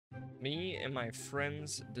Me and my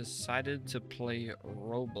friends decided to play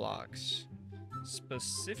Roblox.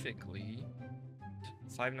 Specifically,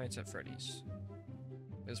 Five Nights at Freddy's.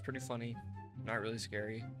 It was pretty funny, not really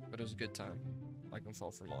scary, but it was a good time. Like and fall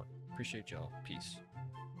for long. Appreciate y'all. Peace.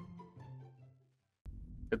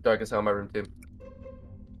 It's dark as hell in my room too.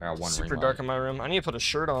 I got one Super ring dark light. in my room. I need to put a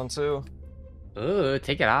shirt on too. Ooh,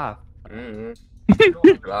 take it off. Take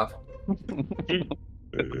it off. Take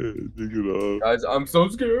it off. Guys, I'm so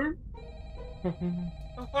scared.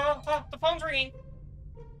 The phone's ringing.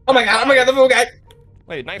 Oh my god, the phone guy.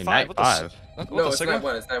 Wait, night Hey, five? night What five. What No, the it's signal? night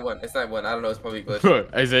one. It's night one. It's night one. I don't know. It's probably a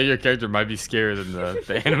glitch. Isaiah, your character might be scarier than the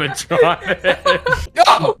animatronic.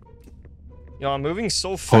 Yo! Yo, I'm moving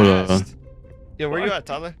so Hold on. fast. Yo, where you at,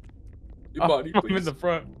 Tyler? Your body, I'm please. in the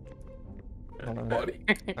front. Hold on. Body.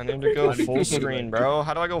 I need to go full screen, bro.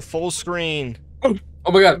 How do I go full screen?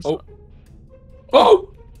 Oh my god. Oh.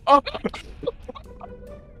 Oh! Oh!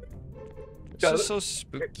 This is so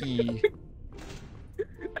spooky.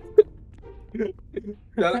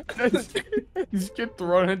 Just get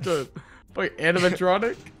thrown into like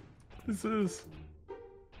animatronic. This is.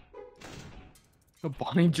 The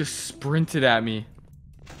Bonnie just sprinted at me.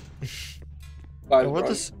 Bye, Yo, what bro.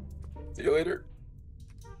 this? See you later.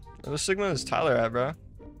 What Sigma is Tyler at, bro?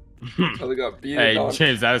 Tyler got beat Hey, on.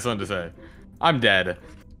 James, I have something to say. I'm dead.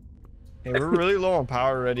 Hey, we're really low on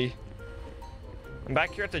power already. I'm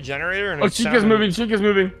back here at the generator, and Oh, it's Chica's moving. Chica's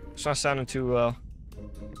moving. It's not sounding too well.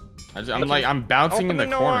 I'm bouncing Open in the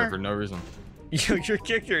the corner door. for no reason. Yo, your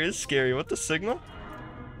character is scary. What the Sigma?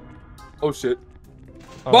 Oh shit.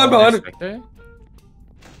 Oh, Bon Bon! Expect it?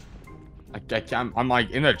 I'm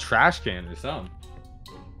like in a trash can or something.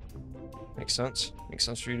 Makes sense. Makes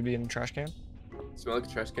sense for you to be in a trash can. Smell like a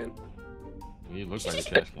trash can. You look like a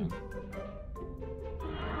trash can.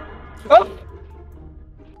 Oh!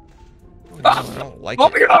 I don't like Oh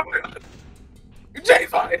it. my god! Oh my god! Jay's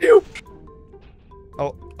behind you!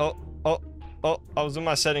 Oh, I was in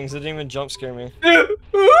my settings. It didn't even jump scare me.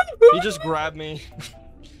 He just grabbed me.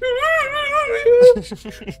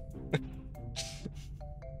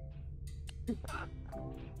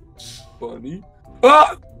 Funny.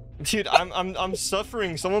 Ah! Dude, I'm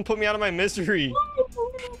suffering. Someone put me out of my misery.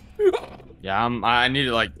 Yeah, I need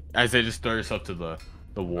to like Isaiah, just throw yourself to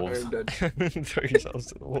the wolves. I'm dead. Throw yourselves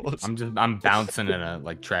to the wolves. I'm bouncing in a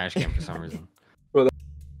like trash can for some reason.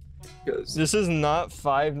 Because This is not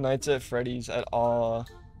Five Nights at Freddy's at all.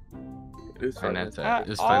 it is Five fun. Nights at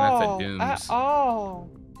Dooms. all.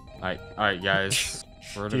 Alright, guys.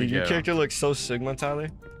 Where do we Dude, your go? character looks so Sigma, Tyler.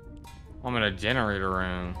 I'm in a generator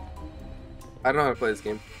room. I don't know how to play this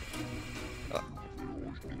game.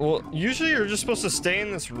 Well, usually you're just supposed to stay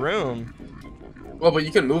in this room. Well, but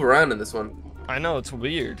you can move around in this one. I know, it's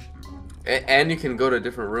weird. And you can go to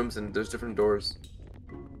different rooms and there's different doors.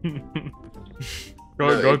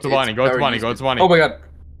 Go to Bonnie. Go to Bonnie. Go to Bonnie. Oh my god.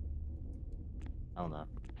 I don't know.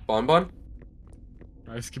 Bon Bon?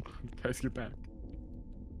 Guys, get back.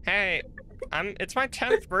 Hey, it's my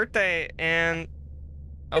 10th birthday, and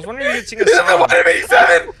I was wondering if you could sing a This is the song.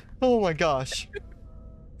 187! Oh my gosh.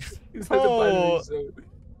 This is Oh. the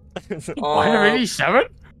 187. Why am I 87?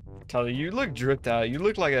 Tyler, you look dripped out. You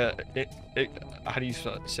look like how do you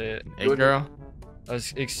say it? Hey, girl. A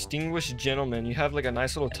extinguished gentleman. You have like a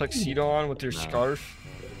nice little tuxedo on with your No. scarf.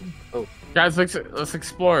 Guys, let's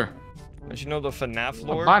explore. Don't you know the FNAF Oh,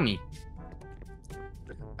 lore? Bonnie.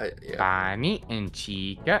 Yeah. Bonnie and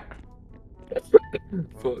Chica.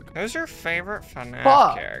 Fuck. Who's your favorite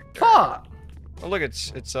FNAF character? Fuck. Oh look,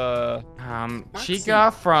 it's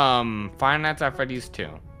Chica from Five Nights at Freddy's 2.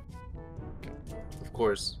 Of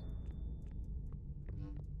course.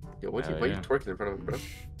 Yo, why are you yeah. twerking in front of me, bro?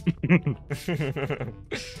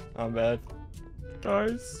 Not bad.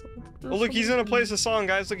 Guys. Oh look, he's gonna play us a song,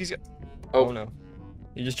 guys. Look, he's got. Oh. Oh no.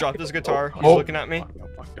 He just dropped his guitar. He's Oh. looking at me.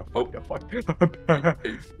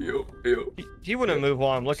 Hey, yo. He wouldn't move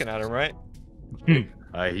while I'm looking at him, right?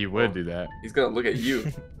 He would do that. He's gonna look at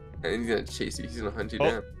you. And he's gonna chase you. He's gonna hunt you Oh.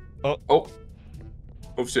 down. Oh. Oh.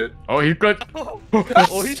 Oh shit. Oh, he's good.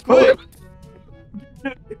 Oh, he's quick.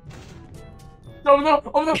 Oh no.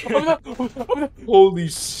 Holy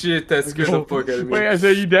shit, that scared the fuck out of me. Wait,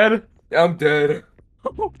 Isaiah, you dead? I'm dead.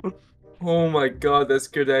 Oh my god, that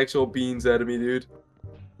scared the actual beans out of me, dude.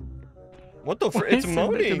 What the frick? It's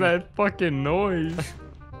moaning. That fucking noise.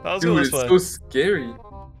 Let's Dude, go it's this way. so scary.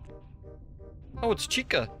 Oh, it's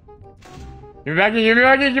Chica. Give me back in, give me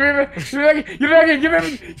back in, give me back in, give me back in, give me back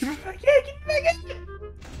in, give me back in, give me back in, give me back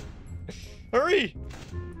in. Hurry!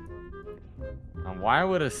 Why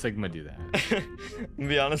would a Sigma do that? To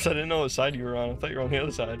be honest, I didn't know what side you were on. I thought you were on the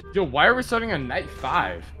other side. Yo, why are we starting on night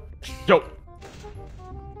 5? Yo.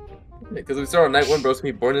 Because we started on night 1, bro's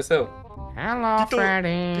gonna be bored as hell. Hello,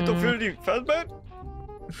 Freddy. Get the Freddy Fazbear.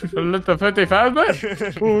 Little Freddy Fazbear.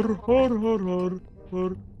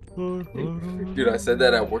 Dude, I said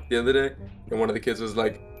that at work the other day, and one of the kids was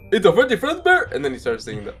like, "It's a Freddy Fazbear," and then he started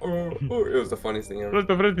singing that. It was the funniest thing ever.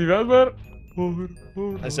 Little Freddy Fazbear.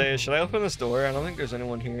 Isaiah, should I open this door? I don't think there's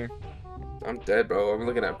anyone here. I'm dead, bro. I'm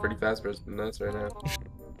looking at Freddy Fazbear's nuts right now.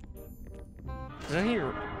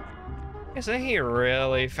 Isn't he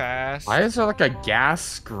really fast? Why is there like a gas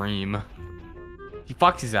scream? He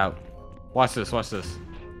fucks his out. Watch this, watch this.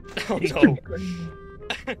 Oh no.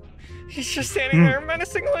 He's just standing there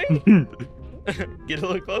menacingly. Get a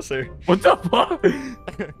little closer. What the fuck?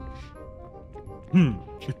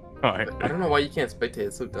 Alright. I don't know why you can't spectate.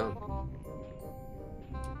 It's so dumb.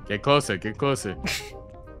 Get closer, get closer.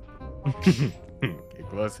 Get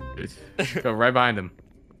closer. Go right behind him.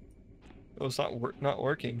 Oh, it's not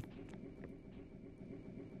working.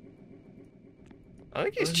 I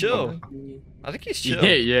think he's chill. I think he's chill.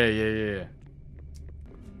 Yeah.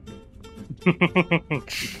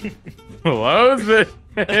 Close it.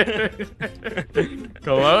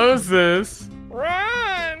 Close this.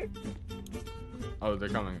 Run! Oh, they're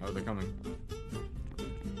coming. Oh, they're coming.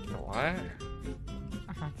 What?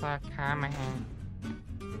 They're coming.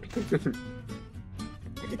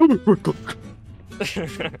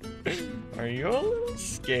 Are you a little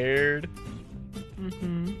scared?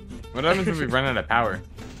 What happens if we run out of power?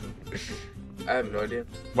 I have no idea.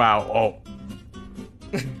 Wow. Oh.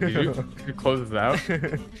 Could you close this out?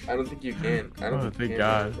 I don't think you can. I don't Oh, think thank you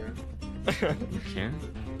God. can. You can?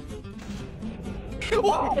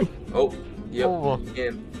 Oh, yep, Oh. you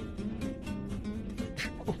can.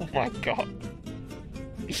 Oh my god.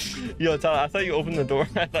 Yo, Tyler, I thought you opened the door.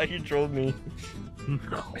 I thought you trolled me.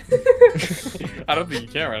 No. I don't think you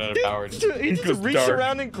can run out of power. Dude, he It goes just reached dark.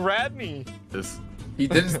 around and grabbed me. This. He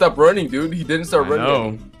didn't stop running, dude. He didn't start I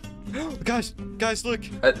running. know. Guys, look.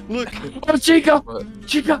 Look, Oh, Chica! What?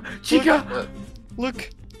 Chica! Chica! What? look.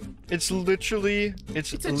 It's literally a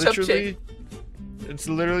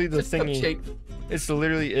literally the It's a thingy. cupcake. It's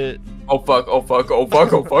literally it. Oh fuck, oh fuck, oh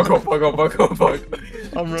fuck, oh fuck, oh fuck, oh fuck, oh fuck.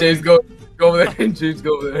 I'm running. James, go over there. James,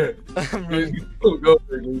 go over there. I'm running. James, go over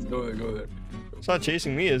there. James, go there. It's not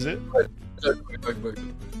chasing me, is it? Look.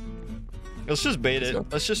 Let's just bait it.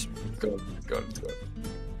 Let's just. It's gone.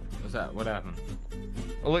 What's that? What happened?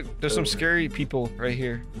 Oh look, there's some scary people right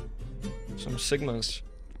here. Some Sigmas.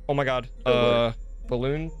 Oh my god. Oh,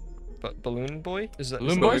 Balloon boy? Is that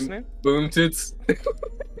Balloon his boy? name? Boom tits. This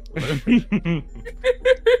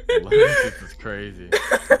is crazy.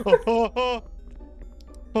 Don't go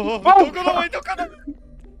that way, don't go that way.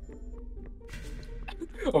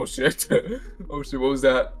 Oh shit. Oh shit, what was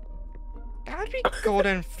that? That'd be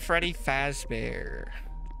Golden Freddy Fazbear.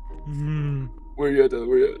 Where you at?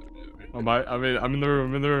 Where you at? I'm in the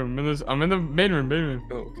room. I'm in the main room.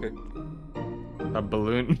 Oh, okay. A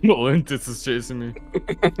balloon tits is chasing me.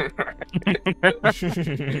 I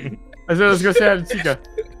said, let's go say hi to Chica.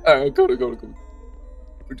 Alright, go.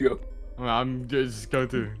 Where'd you go? I'm just go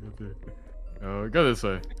to. Oh, go this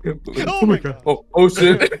way. Oh my god. Oh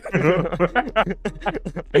shit.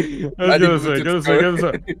 Let's go this way. Go this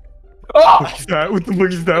way. Oh! What the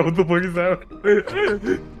fuck is that?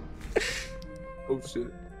 Oh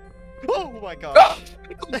shit. Oh my god.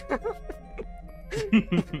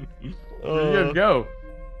 Where you guys go?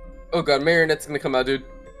 Oh god, Marionette's gonna come out, dude.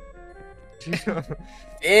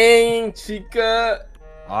 Dang, Chica.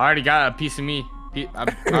 I already got a piece of me. I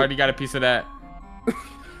already got a piece of that.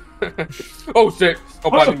 Oh shit. Oh,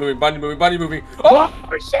 body moving. Oh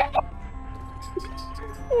shit.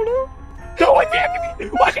 Oh no. No, what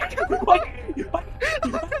happened? What?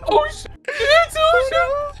 Oh shit.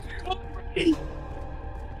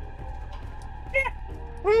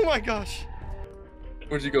 Oh my gosh.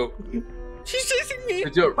 Where'd you go? She's chasing me.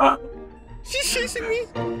 Where'd you? She's chasing me.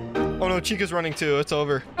 Oh no, Chica's running too. It's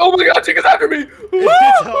over. Oh my god, Chica's after me.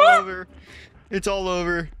 It's all over. It's all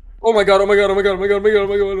over. Oh my god.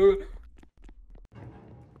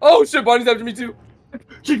 Oh shit, Bonnie's after me too.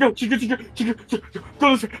 Chica.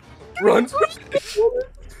 Go this way. Run.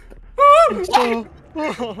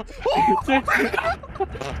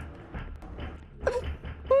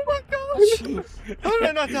 Oh my gosh. How did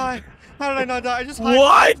I not die? I just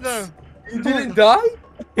What? them. You didn't die?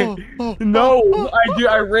 No,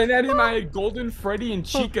 I ran at him. I had Golden Freddy and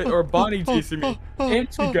Chica or Bonnie chasing me, and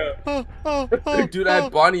Chica. Dude, I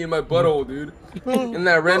had Bonnie in my butthole, dude. And then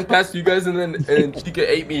I ran past you guys, and Chica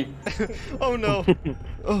ate me. Oh no.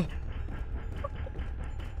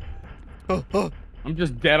 I'm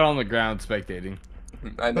just dead on the ground spectating.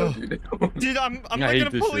 I know, dude. Dude, I'm I like hate in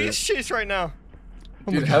a this police chase right now.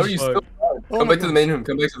 Oh Dude, my how are gosh. you still? Oh Come my back to the gosh. main room.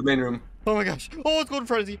 Come back to the main room. Oh my gosh. Oh, it's going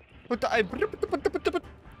Freddy. What the?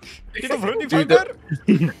 Did Freddy Dude, fight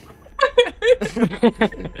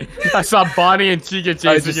I saw Bonnie and Chica I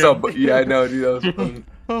chasing just saw. him. Yeah, I know, dude. That was funny.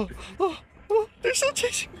 Oh, they're still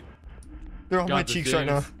chasing me. They're on Got my the cheeks right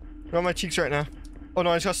now. things. They're on my cheeks right now. Oh no,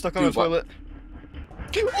 I just got stuck on Dude, the toilet.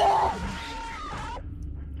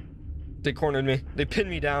 They cornered me. They pinned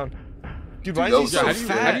me down. Dude, why Dude, is he that so was How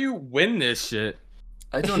so fat? do you win this shit?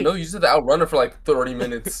 I don't know. You just had to outrun her for like 30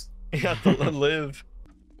 minutes. He had to live.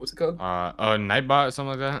 What's it called? Nightbot or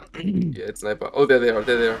something like that. Yeah, it's Nightbot. Oh, there they are.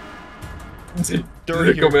 There they are. Dirty They're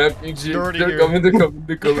here. coming after you, G. Dirty They're here. coming. They're coming.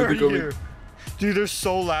 They're coming. They're Dirty coming. here. Dude, they're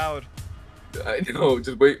so loud. I know.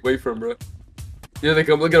 Just wait for them, bro. Yeah, they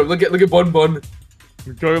come. Look at him. Look at Bun Bun.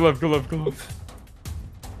 Go left, go left, go left.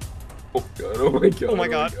 Oh god. Oh my god. Oh my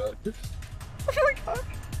god. Oh my god.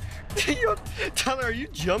 Yo, Tyler, are you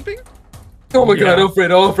jumping? Oh my god. Yeah.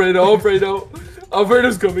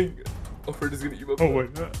 Alfredo's coming. Alfredo's gonna eat my Oh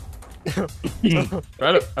butt. wait.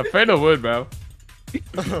 Afraid I would, bro.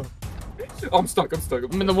 I'm stuck.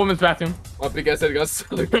 I'm in the women's bathroom. My big ass head got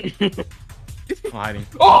stuck. I'm hiding.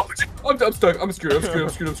 Oh, I'm stuck. I'm screwed.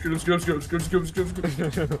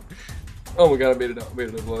 Oh my god, I made it out.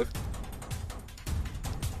 Alive.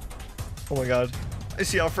 Oh my god. I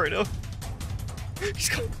see Alfredo. He's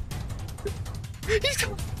coming. He's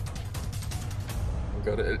coming. Oh my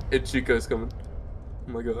god, Ed Chica is coming.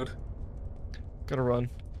 Oh my god. Gotta run.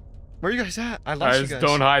 Where are you guys at? I lost you Guys, guys.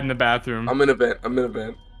 don't hide in the bathroom. I'm in a vent. I'm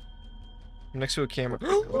next to a camera.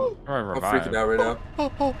 Alright, I'm revive. freaking out right now. How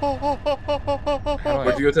do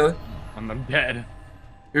Where'd you go, Tyler? I'm dead.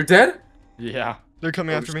 You're dead? Yeah. They're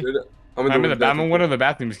coming after me. I'm I'm in the women's bathroom. One of the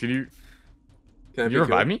bathrooms. Can you Can I you pick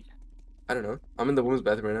revive up? me? I don't know. I'm in the women's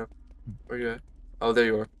bathroom right now. Where you at? Oh, there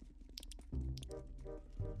you are.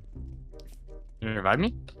 You revive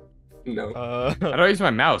me? No. How do I use my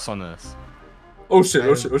mouse on this? Oh shit,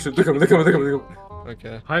 oh shit, oh shit. They're coming.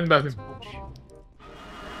 Okay. Hide in the bathroom.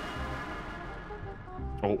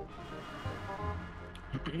 Oh.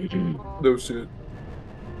 No shit.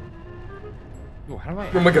 Yo, how do I?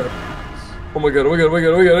 Oh my god. Oh my god.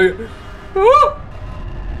 Ah!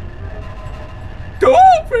 Go,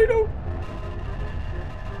 Alfredo!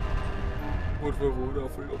 Por favor,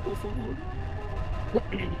 Alfredo, por favor.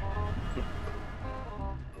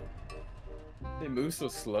 They move so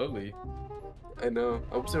slowly. I know.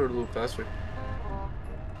 I wish they were a little faster.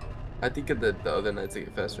 I think at the other nights they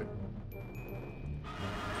get faster.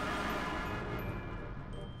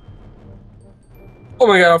 Oh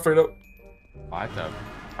my god, Alfredo. I have to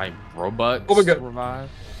fight robots. Oh my god. To revive.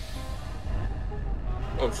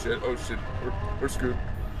 Oh shit, we're screwed.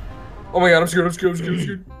 Oh my god, I'm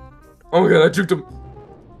screwed. Oh my god, I juked him.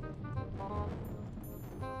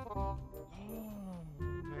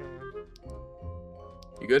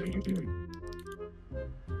 You good?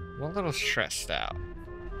 I'm a little stressed out.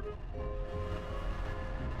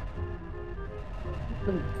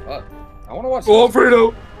 I want to watch. Oh,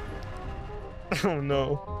 Alfredo! Oh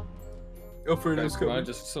no. Alfredo's I coming.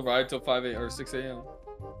 just survived till 5 a.m. or 6 a.m.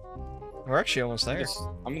 We're actually almost there.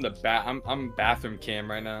 I'm in the I'm bathroom cam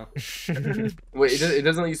right now. Wait, it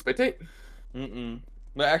doesn't let you spectate?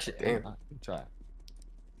 But actually, Damn. try.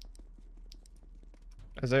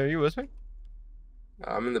 Is there you with me?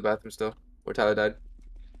 I'm in the bathroom still, where Tyler died.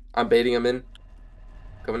 I'm baiting him in.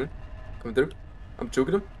 Coming through. I'm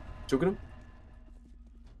choking him.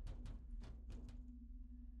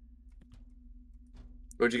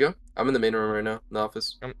 Where'd you go? I'm in the main room right now, in the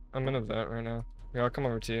office. I'm in a vet right now. Yeah, I'll come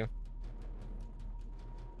over to you.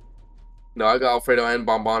 No, I got Alfredo and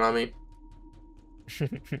Bonbon on me.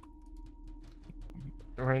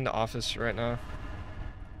 We're in the office right now.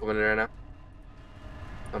 Coming in right now.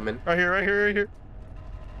 I'm in. Right here.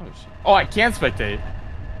 Oh, shit. Oh, I can't spectate.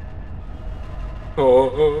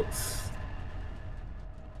 Oh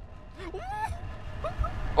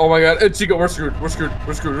my god, and Chico, we're screwed.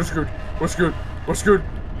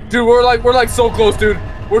 Dude, we're like so close, dude.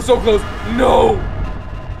 We're so close. No!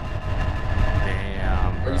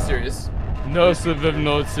 Damn. Are you serious? No,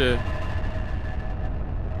 no,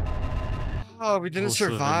 Oh, we didn't Also,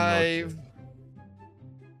 survive.